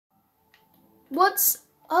What's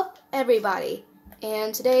up, everybody?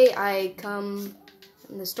 And today I come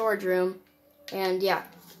in the storage room, and yeah,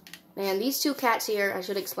 man, these two cats here, I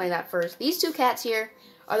should explain that first. These two cats here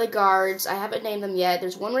are the guards. I haven't named them yet.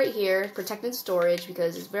 There's one right here, protecting storage,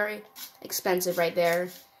 because it's very expensive right there.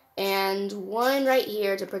 And one right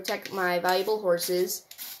here to protect my valuable horses.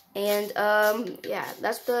 And, yeah,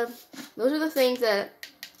 those are the things that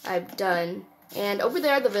I've done. And over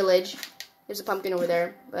there, the village, there's a pumpkin over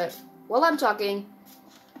there, but while I'm talking,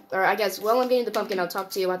 or I guess while I'm getting the pumpkin, I'll talk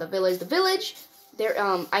to you about the village. The village, there,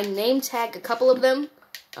 I name tag a couple of them.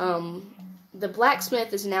 The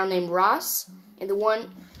blacksmith is now named Ross, and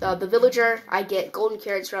the villager I get golden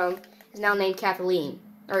carrots from is now named Kathleen.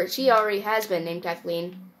 Or she already has been named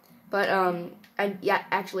Kathleen, but I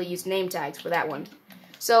actually used name tags for that one.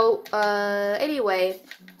 So anyway,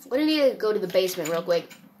 we're gonna need to go to the basement real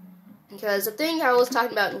quick, because the thing I was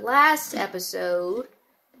talking about in last episode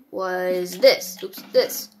was this. Oops,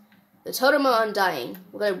 this. The Totem of Undying.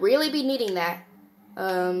 We're gonna really be needing that.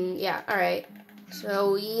 Yeah, alright.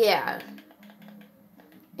 So, yeah.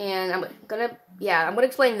 And I'm gonna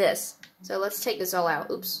explain this. So, let's take this all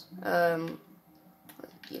out. Oops.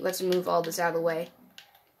 Let's move all this out of the way.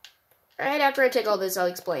 Right after I take all this, I'll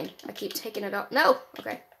explain. I keep taking it out. No!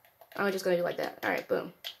 Okay. I'm just gonna do like that. Alright,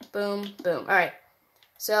 boom. Boom, boom. Alright.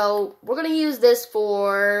 So, we're gonna use this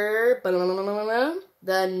for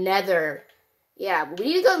the Nether. Yeah, we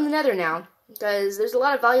need to go to the Nether now, because there's a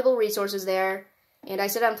lot of valuable resources there. And I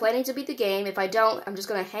said I'm planning to beat the game. If I don't, I'm just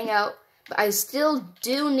gonna hang out. But I still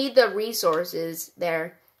do need the resources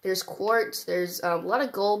there. There's quartz, there's a lot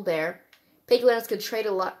of gold there. Piglins could trade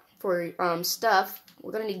a lot for stuff.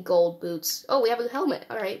 We're gonna need gold boots. Oh, we have a helmet.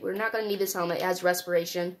 Alright, we're not gonna need this helmet. It has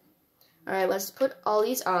respiration. Alright, let's put all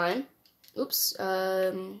these on. Oops,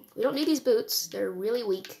 we don't need these boots. They're really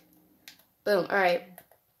weak. Boom, alright.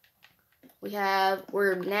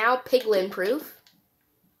 We're now piglin proof.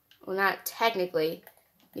 Well, not technically,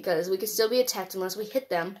 because we could still be attacked unless we hit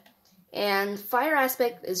them. And fire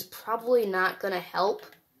aspect is probably not gonna help.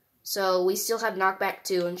 So we still have knockback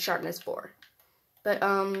 2 and sharpness 4. But,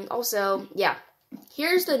 also, yeah.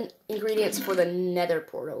 Here's the ingredients for the Nether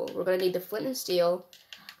portal. We're gonna need the flint and steel.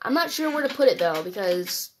 I'm not sure where to put it, though,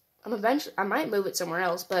 because I might move it somewhere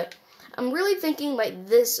else, but I'm really thinking like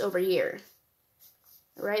this over here.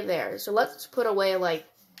 Right there. So let's put away, like,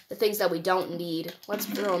 the things that we don't need. Let's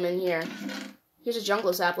throw them in here. Here's a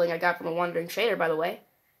jungle sapling I got from a wandering trader, by the way.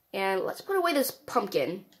 And let's put away this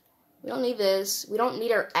pumpkin. We don't need this. We don't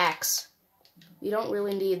need our axe. We don't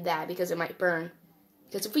really need that because it might burn.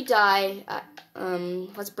 Because if we die,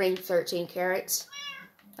 let's bring 13 carrots.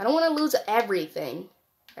 I don't want to lose everything,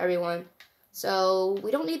 everyone. So,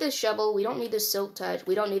 we don't need this shovel, we don't need this silk touch,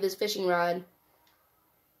 we don't need this fishing rod.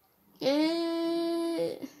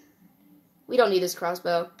 We don't need this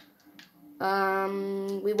crossbow.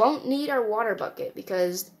 We won't need our water bucket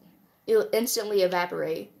because it'll instantly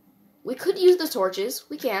evaporate. We could use the torches,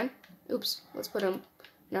 we can. Oops, let's put them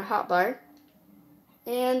in our hotbar.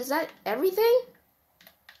 And is that everything?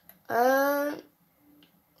 I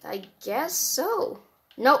guess so.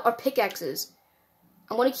 No, our pickaxes.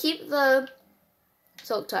 I'm gonna keep the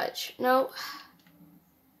silk touch. No.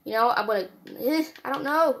 You know, I'm gonna... I don't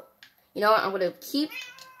know. You know what? I'm gonna keep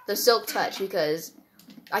the silk touch because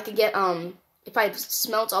I could get, if I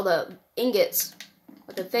smelt all the ingots,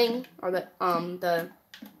 like the thing, or the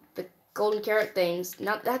golden carrot things,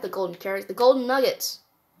 not the golden carrots, the golden nuggets.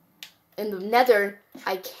 In the Nether,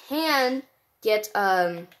 I can get,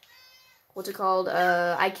 what's it called?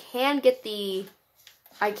 I can,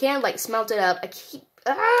 like, smelt it up.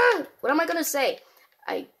 What am I gonna say?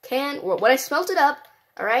 When I smelt it up,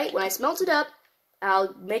 alright? When I smelt it up,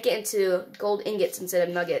 I'll make it into gold ingots instead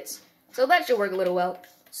of nuggets. So that should work a little well.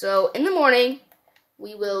 So, in the morning,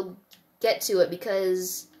 we will get to it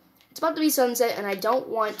because it's about to be sunset and I don't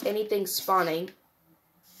want anything spawning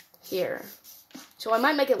here. So I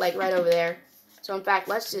might make it, like, right over there. So, in fact,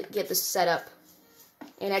 let's just get this set up.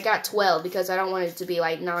 And I got 12 because I don't want it to be,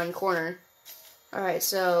 like, non-corner. Alright,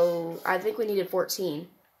 so I think we needed 14.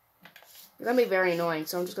 You're gonna be very annoying,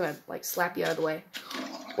 so I'm just gonna, like, slap you out of the way.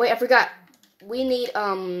 Wait, I forgot. We need,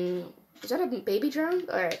 is that a baby drone?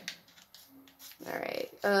 Alright.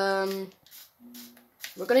 Alright, we're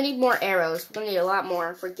gonna need more arrows. We're gonna need a lot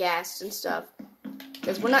more for gas and stuff.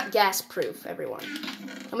 Because we're not gas-proof, everyone.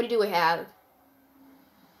 How many do we have?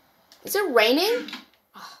 Is it raining?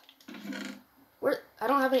 I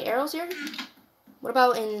don't have any arrows here? What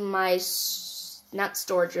about in my... not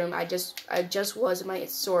storage room. I just was in my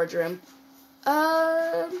storage room.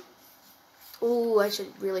 Ooh, I should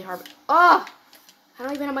really harvest. Oh! I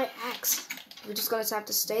don't even have my axe. We're just gonna have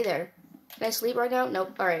to stay there. Can I sleep right now?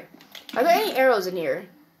 Nope. Alright. Are there any arrows in here?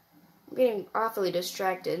 I'm getting awfully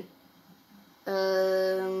distracted.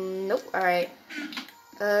 Nope. Alright.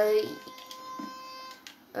 I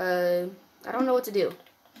don't know what to do.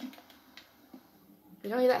 We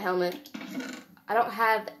don't need that helmet. I don't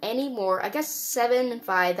have any more. I guess 7 and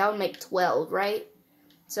 5, that would make 12, right?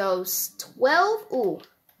 So, 12? Ooh.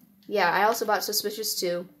 Yeah, I also bought Suspicious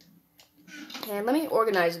 2. And let me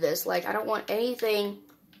organize this. Like, I don't want anything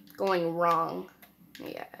going wrong.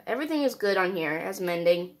 Yeah, everything is good on here. It has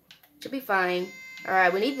mending. Should be fine.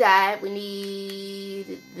 Alright, we need that. We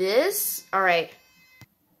need this. Alright.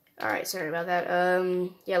 Alright, sorry about that.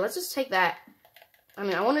 Yeah, let's just take that. I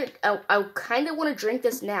mean, I kind of want to drink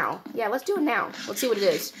this now. Yeah, let's do it now. Let's see what it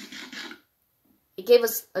is. It gave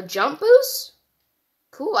us a jump boost?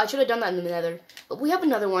 Cool, I should have done that in the nether. But we have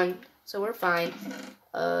another one, so we're fine.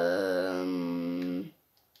 I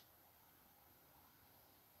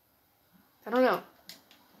don't know.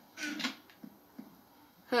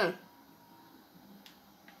 Huh.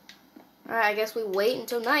 Alright, I guess we wait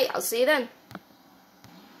until night. I'll see you then.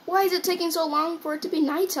 Why is it taking so long for it to be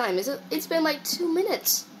nighttime? It's been like 2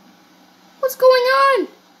 minutes. What's going on?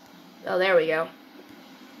 Oh, there we go.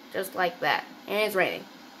 Just like that. And it's raining.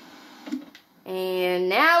 And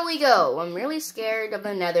now we go. I'm really scared of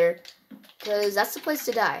the nether, because that's the place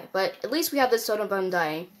to die. But at least we have this totem of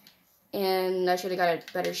undying. And I should have got a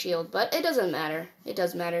better shield. But it doesn't matter. It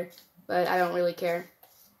does matter. But I don't really care.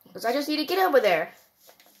 Because I just need to get over there.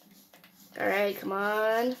 Alright, come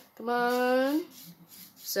on. Come on.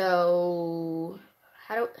 So,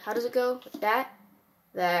 how does it go? That.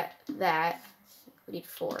 We need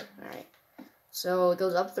 4. Alright. So, it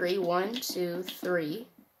goes up 3. 1, 2, 3.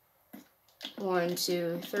 1,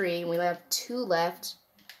 2, 3. We have 2 left.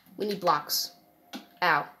 We need blocks.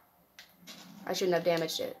 Ow. I shouldn't have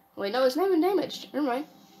damaged it. Wait, no, it's not even damaged. Never mind.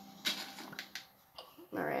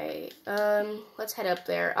 Alright. Let's head up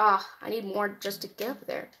there. Ah, I need more just to get up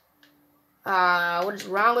there. What is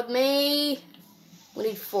wrong with me? We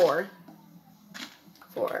need 4.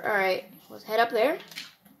 4. Alright. Let's head up there.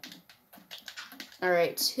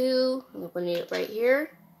 Alright, 2. We need it right here.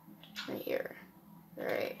 Right here.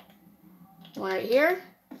 Alright. 1 right here.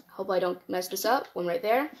 Hope I don't mess this up. 1 right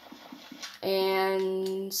there.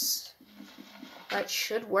 And that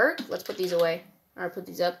should work. Let's put these away. Alright, put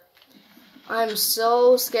these up. I'm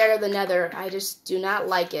so scared of the nether. I just do not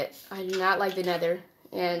like it. I do not like the nether.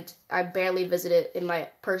 And I barely visit it in my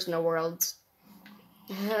personal worlds.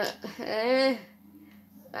 I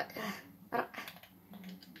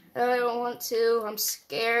don't want to. I'm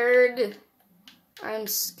scared. I'm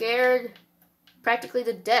scared practically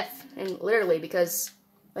to death. And literally, because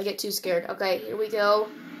I get too scared. Okay, here we go.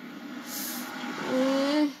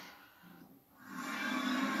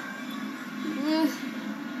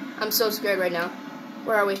 I'm so scared right now.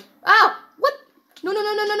 Where are we? Oh! What? No, no,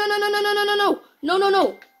 no, no, no, no, no, no, no, no, no, no, no. No, no,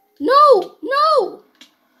 no. No! No!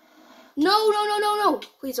 No, no, no, no, no.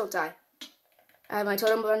 Please don't die. I have my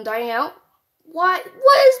totem of undying out. What?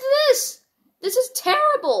 What is this? This is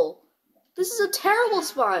terrible. This is a terrible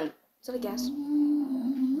spawn. Is that a gas?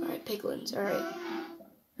 Alright, piglins. Alright.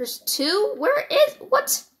 There's 2? Where is...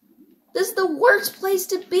 What? This is the worst place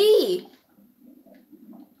to be.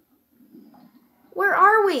 Where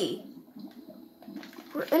are we?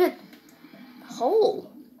 We're in a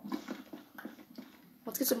hole.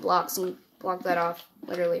 Let's get some blocks and block that off.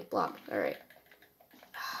 Literally, block. Alright.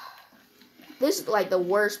 This is like the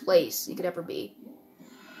worst place you could ever be.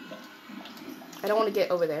 I don't want to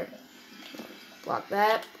get over there. Block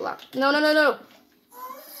that. Block. No, no, no, no.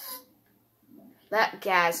 That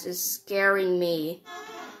gas is scaring me.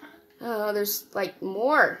 Oh, there's like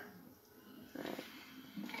more.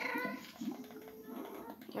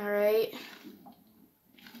 Alright.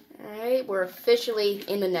 Alright, we're officially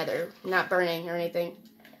in the nether. Not burning or anything.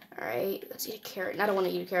 Alright, let's eat a carrot. I don't want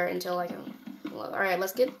to eat a carrot until I can. Alright,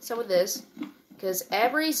 let's get some of this. Because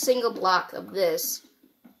every single block of this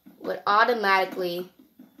would automatically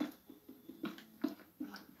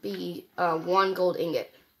be 1 gold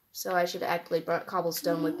ingot. So I should have actually brought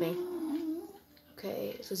cobblestone with me.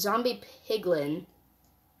 Okay, so zombie piglin.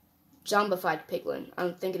 Zombified piglin.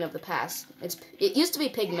 I'm thinking of the past. It used to be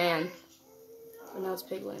pigman. But now it's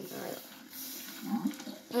piglin.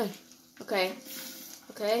 Alright. Okay.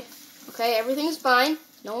 Okay. Okay, everything's fine.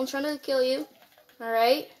 No one's trying to kill you.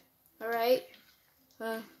 Alright. Alright.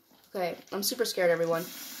 Okay. I'm super scared, everyone.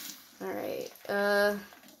 Alright.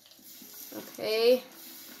 Okay.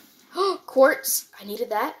 Quartz! I needed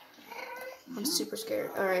that. I'm super scared.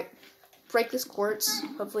 Alright. Break this quartz.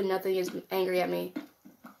 Hopefully nothing is angry at me.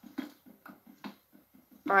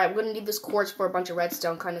 Alright, we're gonna need this quartz for a bunch of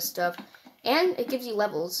redstone kind of stuff. And it gives you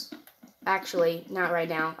levels. Actually, not right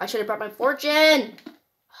now. I should have brought my fortune!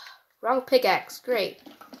 Wrong pickaxe. Great.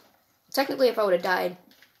 Technically, if I would have died,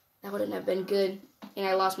 that wouldn't have been good. And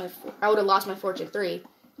I would have lost my fortune 3.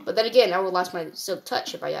 But then again, I would have lost my silk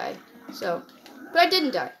touch if I died. So, but I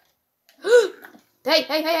didn't die.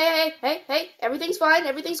 Hey, everything's fine,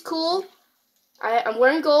 everything's cool. I'm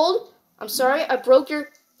wearing gold. I'm sorry, I broke your,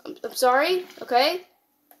 I'm sorry, okay?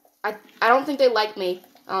 I don't think they like me,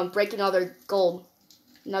 breaking all their gold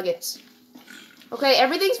nuggets. Okay,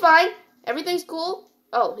 everything's fine, everything's cool.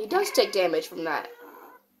 Oh, he does take damage from that.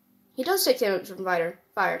 He does take damage from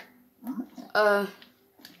fire. I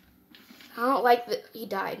don't like that he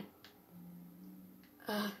died.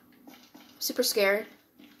 Super scared.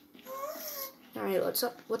 Alright,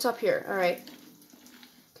 what's up here? Alright.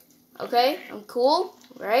 Okay, I'm cool.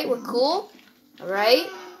 Alright, we're cool. Alright,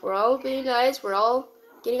 we're all being nice. We're all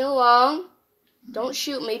getting along. Don't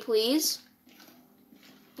shoot me, please.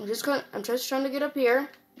 I'm just trying to get up here.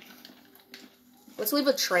 Let's leave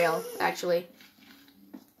a trail, actually.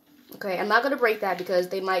 Okay, I'm not gonna break that because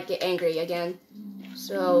they might get angry again.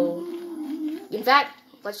 So, in fact,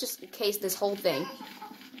 let's just encase this whole thing.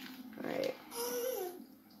 Alright.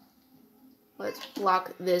 Let's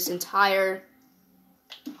block this entire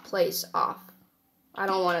place off. I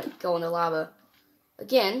don't want to go in the lava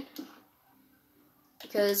again.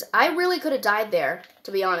 Because I really could have died there,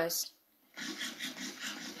 to be honest.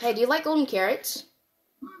 Hey, do you like golden carrots?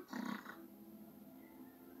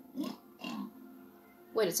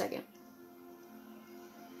 Wait a second.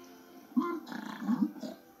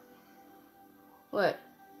 What?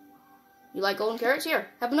 You like golden carrots? Here,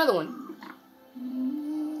 have another one.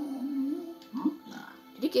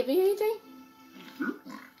 Did he give me anything?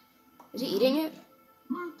 Is he eating it?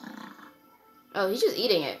 Oh, he's just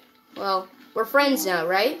eating it. Well, we're friends now,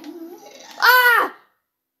 right? Ah!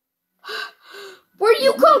 Where do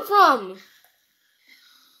you come from?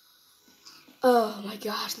 Oh my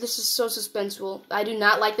gosh, this is so suspenseful. I do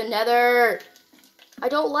not like the nether. I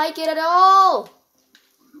don't like it at all.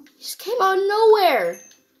 It just came out of nowhere.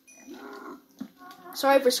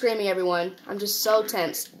 Sorry for screaming, everyone. I'm just so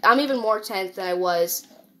tense. I'm even more tense than I was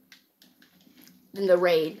in the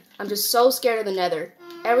raid. I'm just so scared of the nether.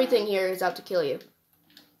 Everything here is out to kill you.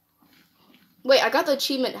 Wait, I got the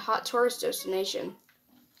achievement Hot Tourist Destination.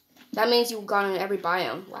 That means you've gone in every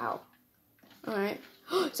biome. Wow. Alright.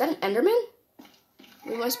 Is that an Enderman?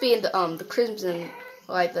 We must be in the Crimson,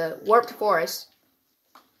 like the Warped Forest.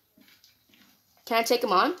 Can I take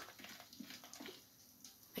him on?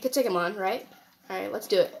 I could take him on, right? Alright, let's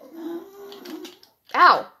do it.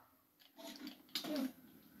 Ow!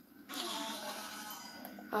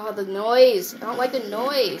 Oh, the noise. I don't like the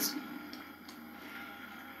noise.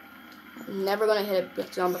 I'm never gonna hit a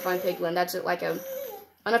zombifying piglin. That's like a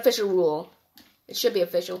unofficial rule. It should be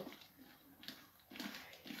official.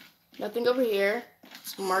 Nothing over here.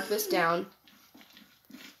 Let's mark this down.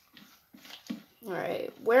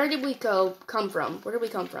 Alright, where did we come from? Where did we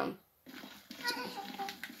come from?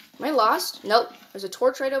 Am I lost? Nope. There's a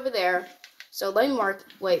torch right over there. So let me mark.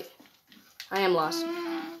 Wait. I am lost.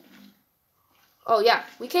 Oh, yeah.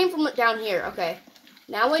 We came from down here. Okay.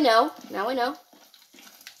 Now I know. Now I know.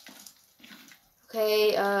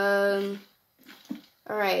 Okay,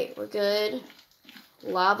 alright, we're good.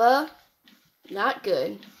 Lava. Not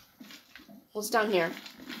good. What's down here?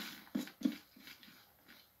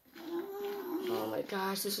 Oh my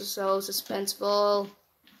gosh, this is so suspenseful.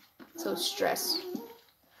 So stressed.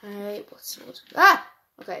 Alright, ah!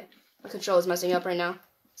 Okay, my control is messing up right now.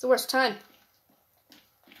 It's the worst time.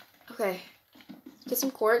 Okay, get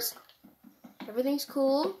some quartz. Everything's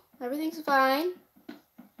cool. Everything's fine.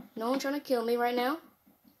 No one trying to kill me right now.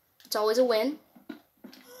 It's always a win.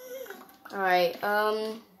 Alright,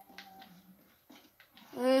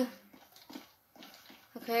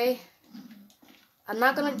 okay. I'm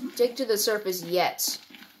not gonna dig to the surface yet.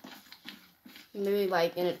 Maybe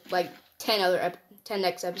like in 10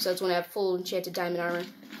 next episodes when I have full enchanted diamond armor.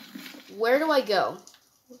 Where do I go?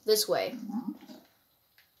 This way.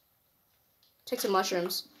 Take some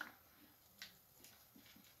mushrooms.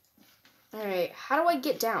 Alright, how do I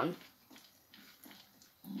get down?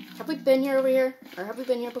 Have we been here over here? Or have we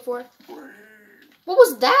been here before? What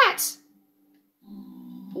was that?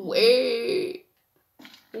 Wait.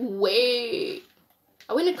 Wait.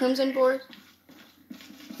 Are we in a crimson forest?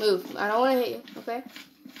 Move. I don't want to hit you, okay?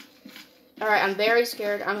 Alright, I'm very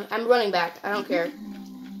scared. I'm running back. I don't care.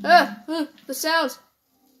 The sounds.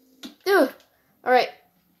 Alright.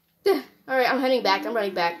 Alright, I'm heading back. I'm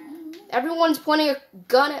running back. Everyone's pointing a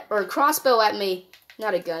gun or a crossbow at me.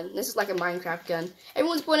 Not a gun. This is like a Minecraft gun.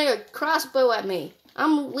 Everyone's pointing a crossbow at me.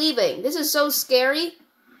 I'm leaving. This is so scary.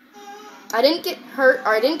 I didn't get hurt,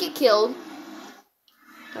 or I didn't get killed.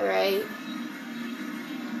 Alright.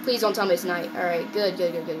 Please don't tell me it's night. Alright, good.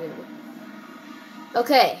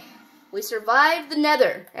 Okay. We survived the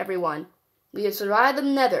Nether, everyone. We have survived the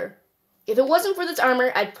Nether. If it wasn't for this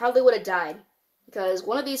armor, I probably would have died. Because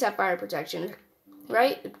one of these have fire protection.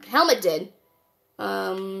 Right? The helmet did.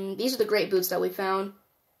 These are the great boots that we found.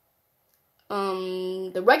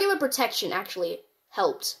 The regular protection actually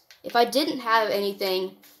helped. If I didn't have any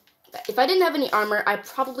armor, I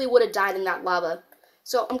probably would have died in that lava.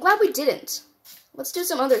 So I'm glad we didn't. Let's do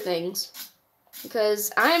some other things.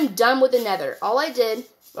 Because I am done with the Nether. All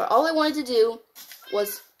I wanted to do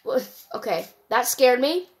was okay, that scared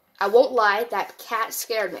me. I won't lie, that cat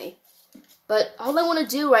scared me. But all I want to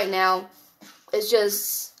do right now is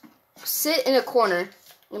just sit in a corner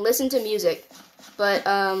and listen to music. But,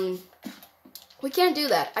 we can't do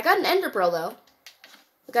that. I got an ender pearl, though.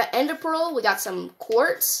 We got ender pearl, we got some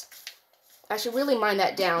quartz. I should really mine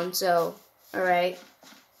that down, so, alright.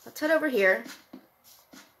 Let's head over here.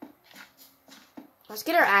 Let's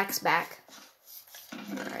get our axe back.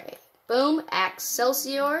 Alright. Boom,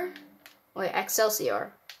 Excelsior. Wait,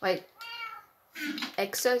 Excelsior. Wait.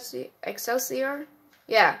 Excelsior?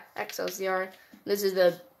 Yeah, Excelsior. This is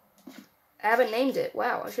the... I haven't named it.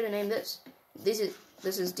 Wow, I should have named this. This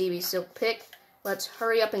is DB Silk Pick. Let's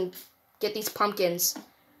hurry up and get these pumpkins.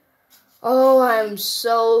 Oh, I'm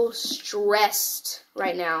so stressed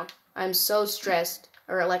right now. I'm so stressed.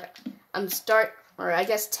 Or like, I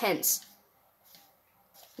guess tense.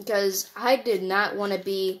 Because I did not want to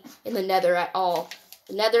be in the Nether at all.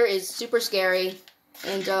 The Nether is super scary.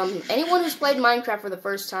 And anyone who's played Minecraft for the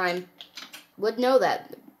first time would know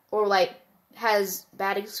that. Or like, has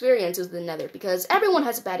bad experiences with the Nether. Because everyone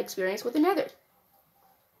has a bad experience with the Nether.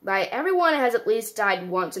 Like, everyone has at least died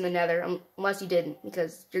once in the Nether, unless you didn't,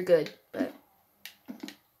 because you're good, but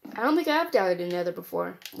I don't think I've died in the Nether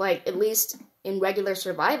before. Like, at least in regular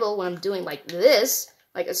survival, when I'm doing like this,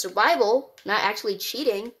 like a survival, not actually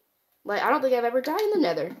cheating, like, I don't think I've ever died in the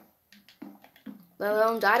Nether. Let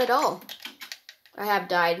alone died at all. I have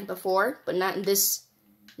died before, but not in this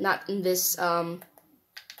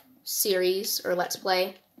series or Let's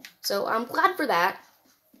Play. So, I'm glad for that.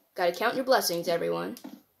 Gotta count your blessings, everyone.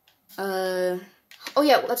 Oh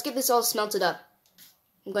yeah, let's get this all smelted up.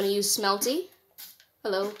 I'm gonna use Smelty.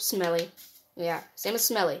 Hello, Smelly. Yeah, same as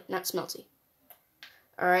Smelly, not Smelty.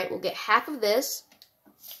 Alright, we'll get half of this.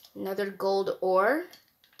 Another gold ore.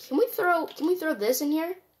 Can we throw this in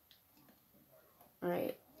here?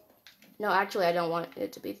 Alright. No, actually, I don't want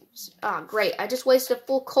it to be... Ah, great. I just wasted a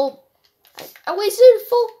full coal... I wasted a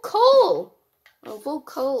full coal! A full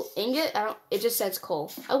coal ingot? It just says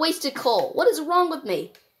coal. I wasted coal. What is wrong with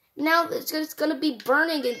me? Now it's gonna be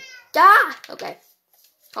burning and... Ah! Okay.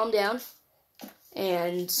 Calm down.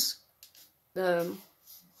 And...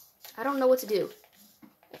 I don't know what to do.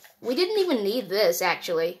 We didn't even need this,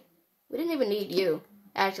 actually. We didn't even need you.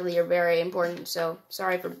 Actually, you're very important, so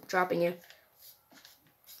sorry for dropping you.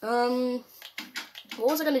 What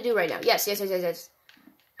was I gonna do right now? Yes.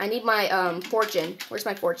 I need my, fortune. Where's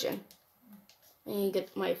my fortune? I need to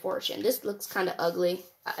get my fortune. This looks kind of ugly.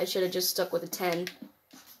 I should have just stuck with a 10.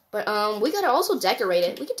 But, we gotta also decorate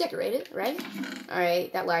it. We can decorate it, right?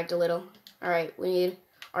 Alright, that lagged a little. Alright, we need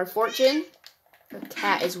our fortune. The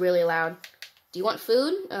cat is really loud. Do you want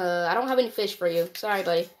food? I don't have any fish for you. Sorry,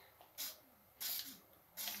 buddy.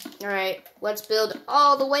 Alright, let's build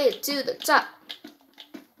all the way to the top.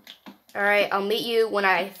 Alright, I'll meet you when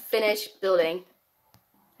I finish building.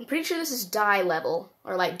 I'm pretty sure this is dye level,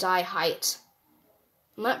 or like dye height.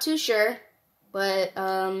 I'm not too sure, but,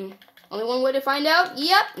 only one way to find out?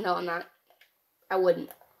 Yep! No, I'm not. I wouldn't.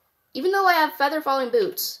 Even though I have feather falling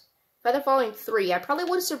boots, feather falling 3, I probably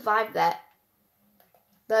would have survived that.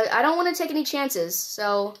 But I don't want to take any chances,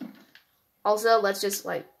 so also let's just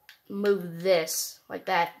like move this like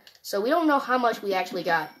that. So we don't know how much we actually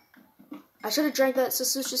got. I should have drank that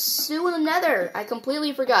Susu in the Nether. I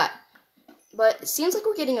completely forgot. But it seems like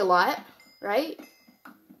we're getting a lot, right?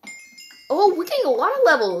 Oh, we're getting a lot of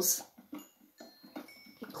levels.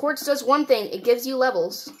 Quartz does one thing, it gives you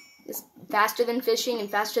levels. It's faster than fishing and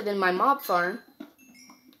faster than my mob farm.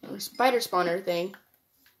 Or spider spawner thing.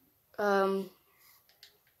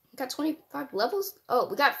 We got 25 levels? Oh,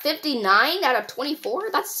 we got 59 out of 24?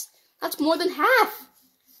 That's more than half.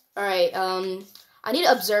 Alright, I need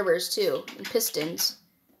observers too, and pistons.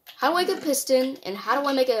 How do I get piston, and how do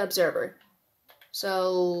I make an observer?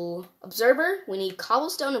 So, observer, we need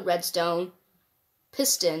cobblestone and redstone.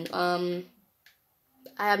 Piston,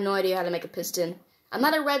 I have no idea how to make a piston. I'm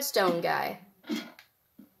not a redstone guy.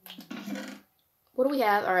 what do we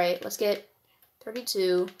have? Alright, let's get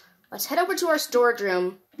 32. Let's head over to our storage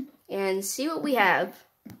room and see what we have.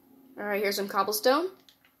 Alright, here's some cobblestone.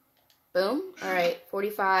 Boom. Alright,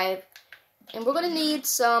 45. And we're going to need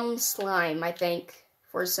some slime, I think,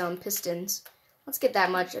 for some pistons. Let's get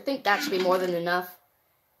that much. I think that should be more than enough.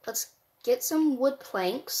 Let's get some wood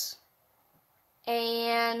planks.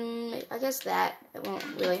 And I guess that won't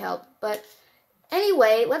really help. But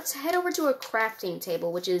anyway, let's head over to a crafting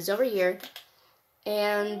table, which is over here.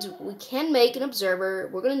 And we can make an observer.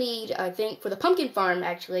 We're going to need, I think, for the pumpkin farm,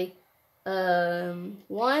 actually. 1,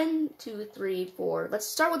 2, 3, 4. Let's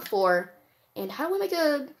start with 4. And how do we make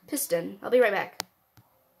a piston? I'll be right back.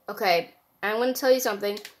 Okay, I'm going to tell you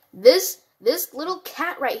something. This little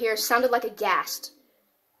cat right here sounded like a ghast.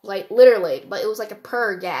 Like, literally. But it was like a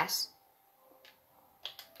purr gas.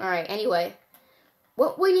 Alright, anyway.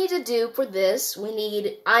 What we need to do for this, we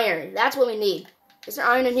need iron. That's what we need. Is there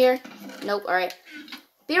iron in here? Nope, alright.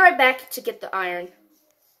 Be right back to get the iron.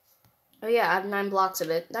 Oh yeah, I have 9 blocks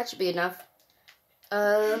of it. That should be enough.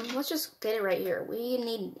 Let's just get it right here. We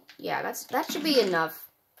need, yeah, that should be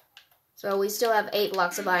enough. So we still have 8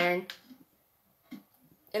 blocks of iron.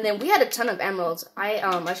 And then we had a ton of emeralds. I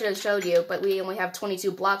should have showed you, but we only have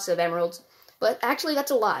 22 blocks of emeralds. But actually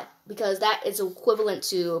that's a lot, because that is equivalent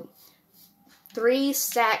to 3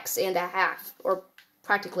 stacks and a half, or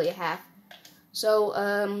practically a half. So,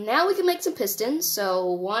 now we can make some pistons. So,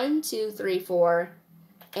 1, 2, 3, 4.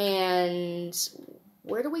 And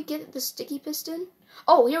where do we get the sticky piston?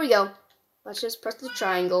 Oh, here we go. Let's just press the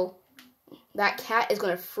triangle. That cat is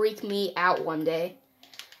going to freak me out one day.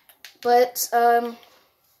 But, let's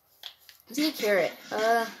need a carrot.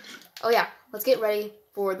 Oh yeah, let's get ready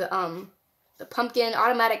for the pumpkin,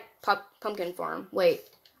 automatic pumpkin farm. Wait,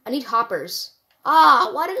 I need hoppers. Ah,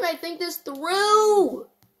 why didn't I think this through?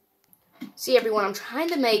 See, everyone, I'm trying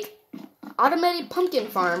to make automated pumpkin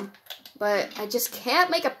farm, but I just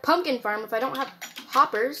can't make a pumpkin farm if I don't have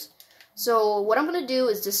hoppers. So what I'm going to do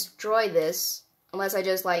is destroy this, unless I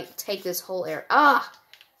just, like, take this whole area. Ah!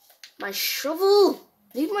 My shovel!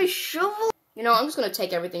 Need my shovel! You know, I'm just going to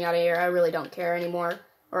take everything out of here. I really don't care anymore.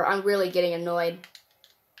 Or I'm really getting annoyed.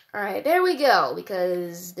 Alright, there we go,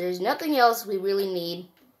 because there's nothing else we really need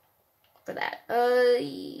for that.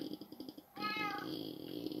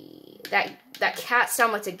 That cat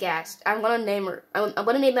sounds like a ghast. I'm gonna name her. I'm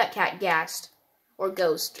gonna name that cat Ghast, or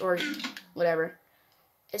Ghost, or whatever.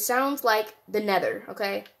 It sounds like the Nether.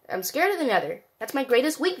 Okay, I'm scared of the Nether. That's my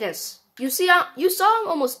greatest weakness. You saw I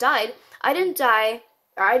almost died. I didn't die,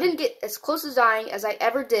 or I didn't get as close to dying as I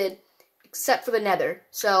ever did, except for the Nether.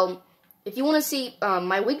 So, if you want to see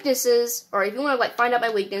my weaknesses, or if you want to like find out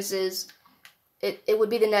my weaknesses, it would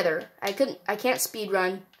be the Nether. I can't speed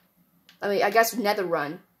run. I mean, I guess Nether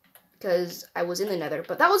run, because I was in the Nether.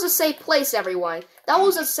 But that was a safe place, everyone. That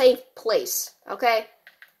was a safe place, okay?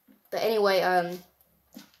 But anyway,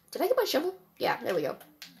 did I get my shovel? Yeah, there we go.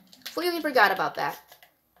 Completely forgot about that.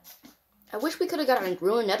 I wish we could have got a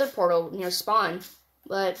ruined Nether portal near spawn,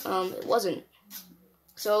 but it wasn't.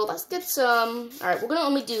 So let's get some. All right, we're gonna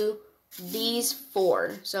only do these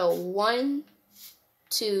 4. So 1,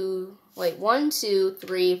 2,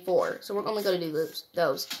 3, 4. So we're only gonna do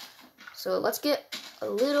those. So let's get a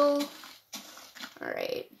little,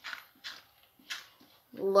 alright,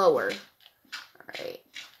 lower, alright,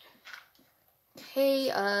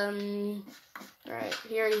 okay, alright,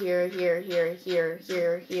 here,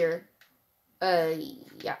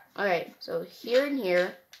 yeah, alright, so here and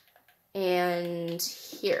here, and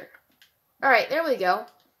here, alright, there we go.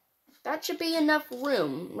 That should be enough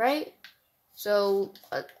room, right? So,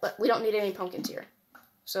 but we don't need any pumpkins here.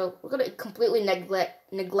 So, we're going to completely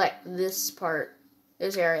neglect this part,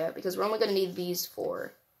 this area, because we're only going to need these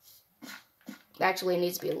 4. Actually, it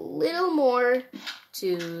needs to be a little more.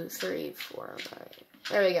 2, 3, 4. Right.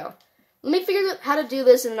 There we go. Let me figure out how to do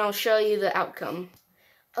this, and then I'll show you the outcome.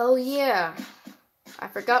 Oh, yeah. I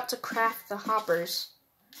forgot to craft the hoppers.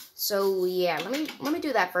 So, yeah, let me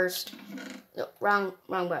do that first. No, wrong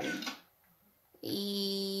button.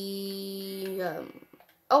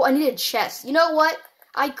 Oh, I need a chest. You know what?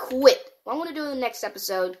 I quit. Well, I'm going to do it in the next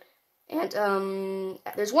episode. And,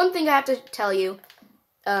 there's one thing I have to tell you.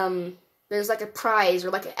 There's like a prize, or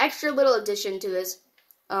like an extra little addition to this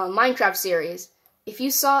Minecraft series. If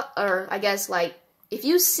you saw, or I guess, like, if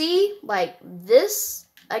you see, like, this,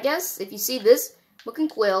 I guess, if you see this looking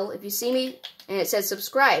quill, if you see me, and it says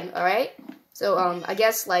subscribe, alright? So, I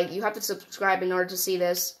guess, like, you have to subscribe in order to see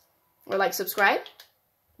this. Or, like, subscribe?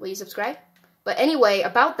 Will you subscribe? But anyway,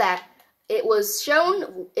 about that, it was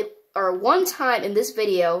shown, one time in this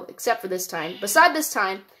video, except for this time. Beside this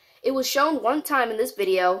time, it was shown one time in this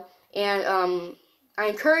video, and, I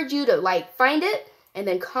encourage you to like find it and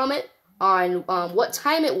then comment on what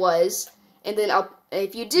time it was, and then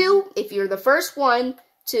if you're the first one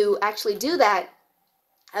to actually do that,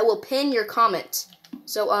 I will pin your comment.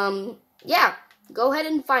 So yeah, go ahead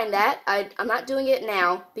and find that. I'm not doing it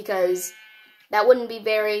now because that wouldn't be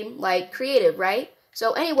very like creative, right?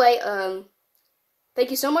 So anyway,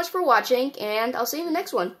 thank you so much for watching, and I'll see you in the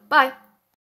next one. Bye.